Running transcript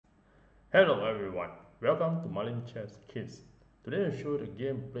Hello everyone, welcome to Malin Chess Kids. Today I show the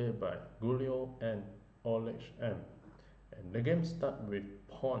game played by Giulio and Oleg and the game starts with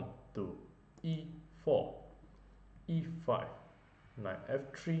pawn to e4, e5, knight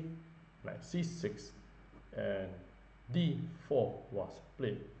f3, knight c6 and d4 was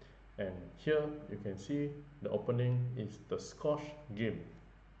played. And here you can see the opening is the Scotch Game.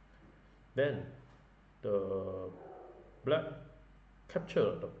 Then the black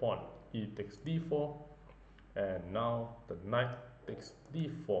capture the pawn, he takes d4 and now the knight takes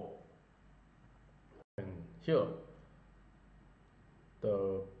d4, and here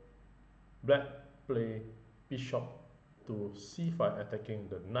the black play bishop to c5 attacking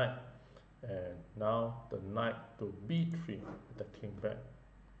the knight, and now the knight to b3 attacking back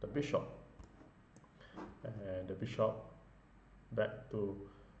the bishop, and the bishop back to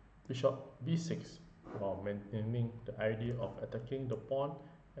bishop b6 while maintaining the idea of attacking the pawn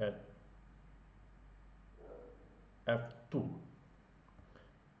at f2.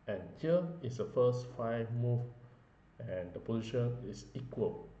 And here is the first 5 move, and the position is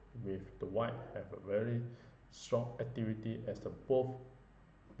equal with the white have a very strong activity as the both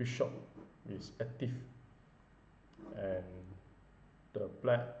bishop is active, and the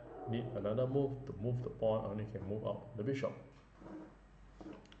black need another move to move the pawn, only can move out the bishop.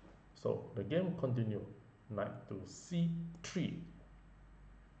 So the game continue, knight to c3,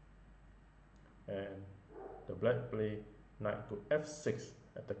 and the black play knight to f6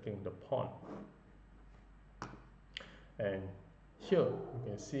 attacking the pawn. And here you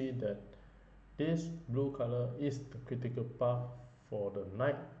can see that this blue color is the critical path for the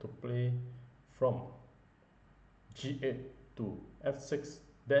knight to play from g8 to f6,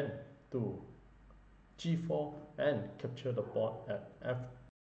 then to g4 and capture the pawn at f.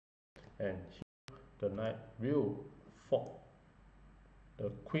 And here the knight will fork the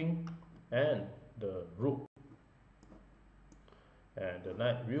queen and the rook, and the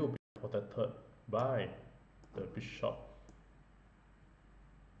knight will be protected by the bishop.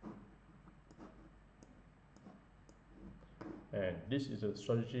 And this is a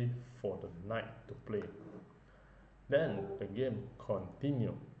strategy for the knight to play. Then the game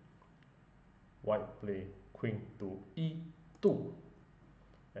continue. White play queen to e2,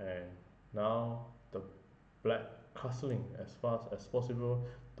 and now the black castling as fast as possible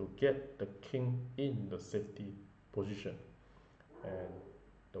to get the king in the safety position, and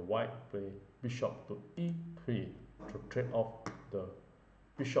the white play bishop to e3 to trade off the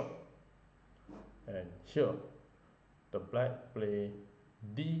bishop. And here the black play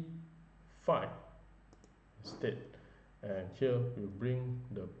d5 instead, and here we bring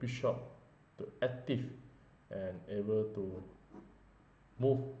the bishop to active and able to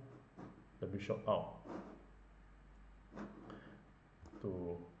move the bishop out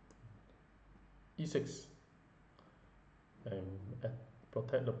to e6 and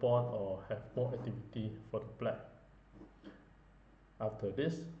protect the pawn or have more activity for the black. After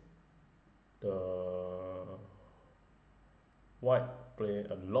this, the white play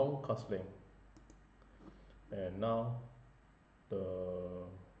a long castling, and now the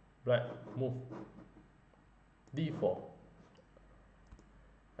black move d4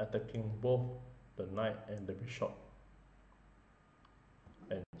 attacking both the knight and the bishop.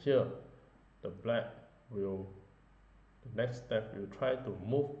 And here the black will, the next step will try to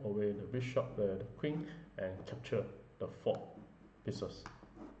move away the bishop, the queen, and capture the 4 pieces.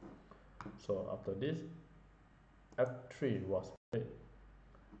 So after this, f3 was played,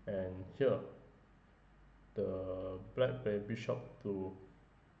 and here the black play bishop to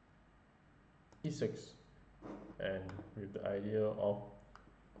e6, and with the idea of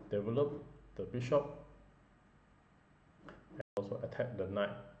develop the bishop and also attack the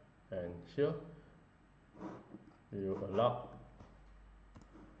knight. And here we will allow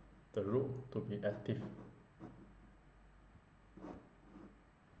the rook to be active.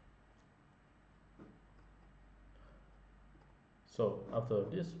 So after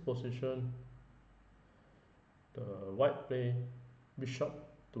this position, the white play bishop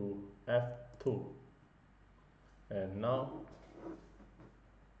to f2, and now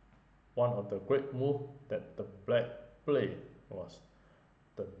one of the great moves that the black played was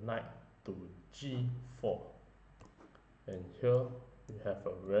the knight to g4, and here we have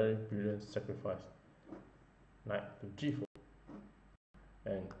a very brilliant sacrifice, knight to g4.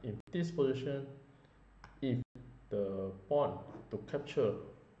 And in this position, if the pawn to capture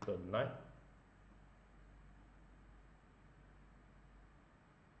the knight,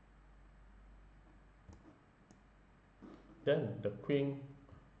 then the queen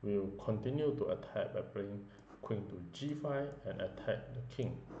will continue to attack by playing queen to g5 and attack the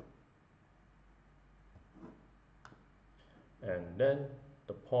king. and then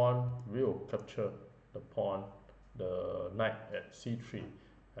the pawn will capture the knight at c3,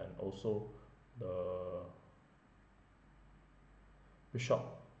 and also the bishop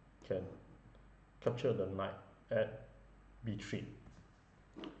can capture the knight at b3.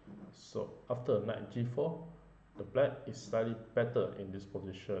 So after knight g4, the black is slightly better in this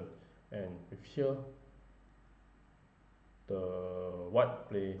position, and with here the white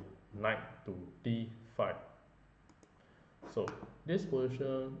play knight to d5. So this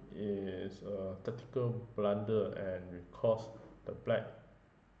position is a tactical blunder and will cause the black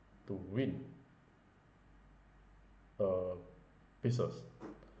to win pieces,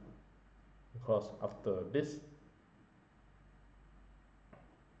 because after this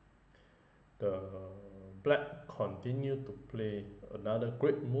the black continue to play another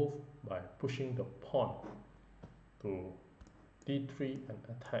great move by pushing the pawn to d3 and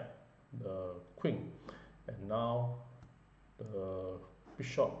attack the queen, and now the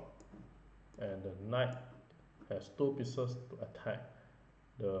bishop and the knight has two pieces to attack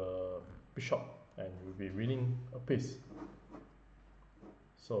the bishop and will be winning a piece.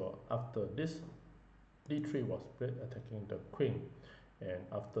 So after this, d3 was played attacking the queen, and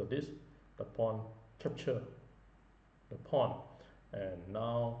after this the pawn capture the pawn, and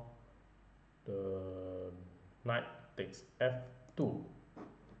now the knight takes f2,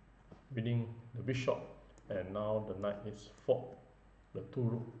 winning the bishop, and now the knight is fought the two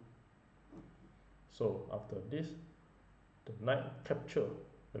rook. So after this, the knight capture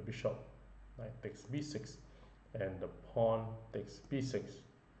the bishop, knight takes b6, and the pawn takes b6,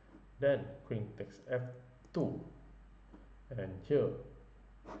 then queen takes f2, and here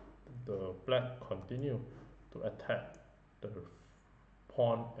the black continue to attack the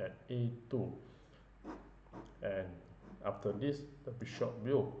pawn at a2, and after this the bishop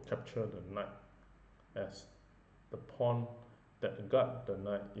will capture the knight as the pawn that guard the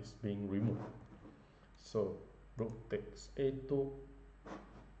knight is being removed. So rook takes a2,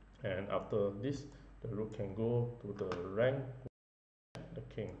 and after this the rook can go to the rank the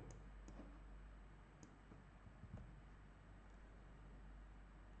king.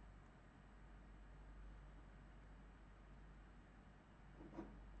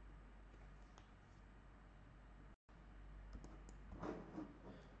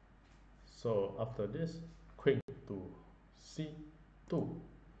 So after this, queen to c2,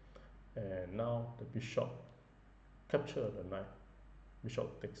 and now the bishop capture the knight,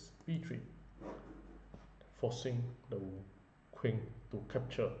 bishop takes b3, forcing the queen to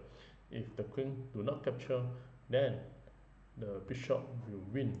capture. If the queen do not capture, then the bishop will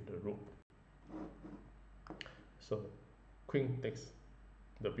win the rook. So queen takes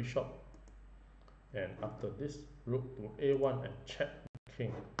the bishop, and after this rook to a1 and check the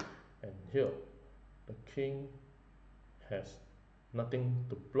king, and here the king has nothing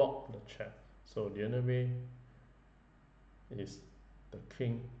to block the check, so the only way is the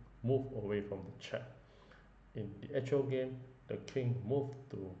king move away from the check. In the actual game, the king moved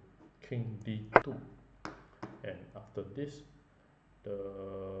to king d2, and after this the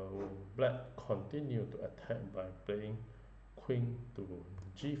black continue to attack by playing queen to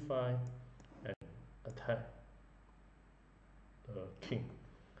g5 and attack the king.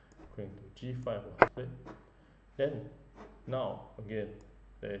 Queen to g5 was played. Then now again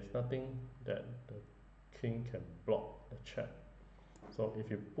there is nothing that the king can block the check. So if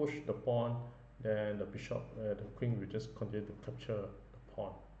you push the pawn, then the bishop, the queen will just continue to capture the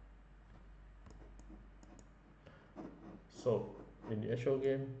pawn. So in the actual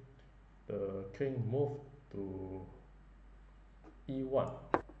game, the king moved to e1,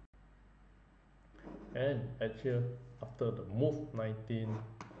 and at here after the move 19,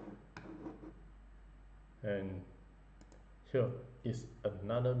 and here is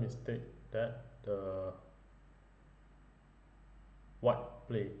another mistake that the white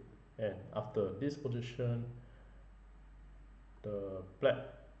played, and after this position the black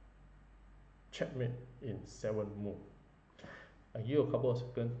checkmate in 7th move. I give you a couple of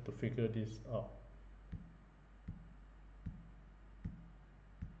seconds to figure this out.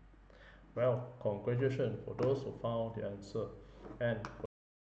 Well, congratulations for those who found the answer, and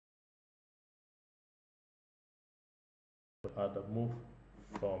are the move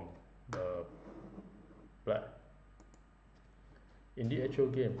from the black. In the actual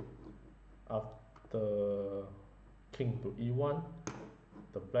game, after king to e1,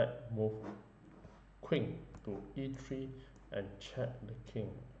 the black move queen to e3 and check the king,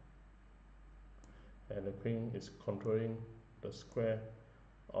 and the queen is controlling the square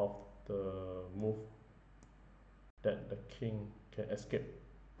of the move that the king can escape.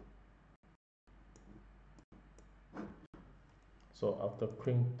 So after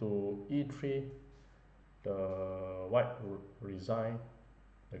queen to e3, the white resign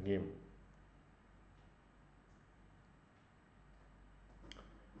the game.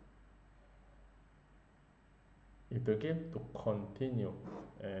 If the game to continue,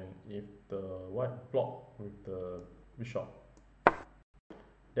 and if the white block with the bishop,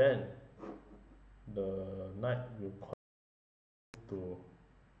 then the knight will continue to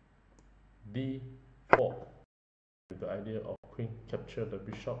d4 with the idea of queen capture the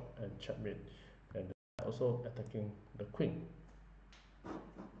bishop and checkmate, and the knight also attacking the queen.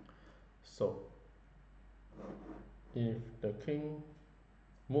 So if the king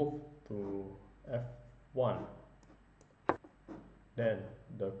move to f1, then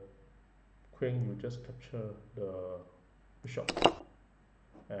the queen will just capture the bishop,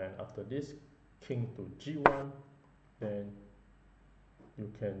 and after this king to g1, then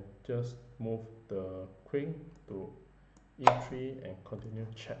you can just move the queen to e3 and continue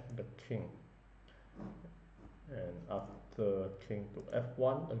check the king, and after king to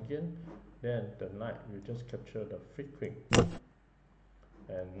f1 again, then the knight will just capture the fifth queen,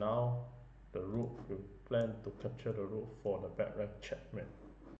 and now the rook will plan to capture the rook for the back rank checkmate.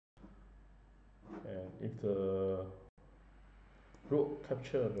 And if the rook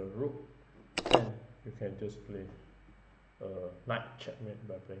capture the rook, then you can just play knight checkmate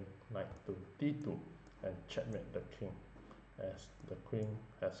by playing knight to d2 and checkmate the king, as the queen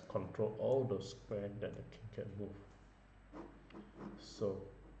has control all the squares that the king can move. So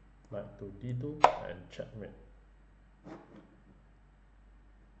knight to d2 and checkmate.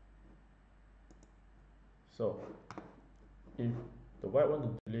 So if the white want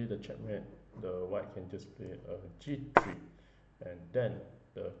to delay the checkmate, the white can just play a g3, and then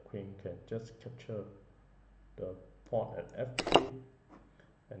the queen can just capture the pawn at f3,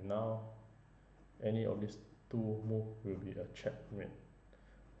 and now any of these two move will be a checkmate.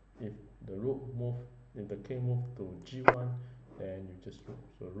 If the king move to g1, then you just use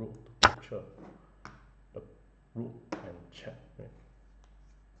the rook to capture the rook and checkmate.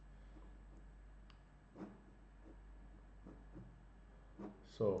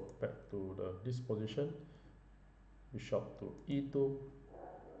 So back to this position, bishop to e2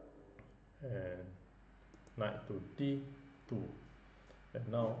 and knight to d2, and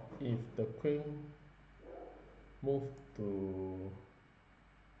now if the queen move to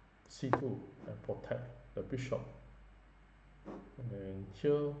c2 and protect the bishop, and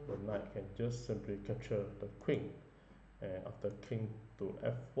here the knight can just simply capture the queen, and after king to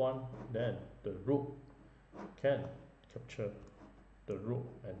f1, then the rook can capture the rook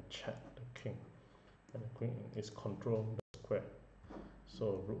and check the king, and the queen is controlling the square.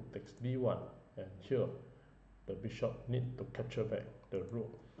 So rook takes d1, and here the bishop need to capture back the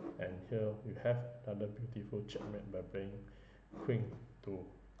rook, and here you have another beautiful checkmate by playing queen to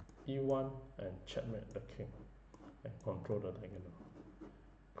e1 and checkmate the king and control the diagonal.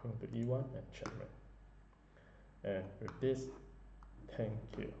 Queen to e1 and checkmate. And with this, thank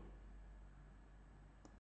you.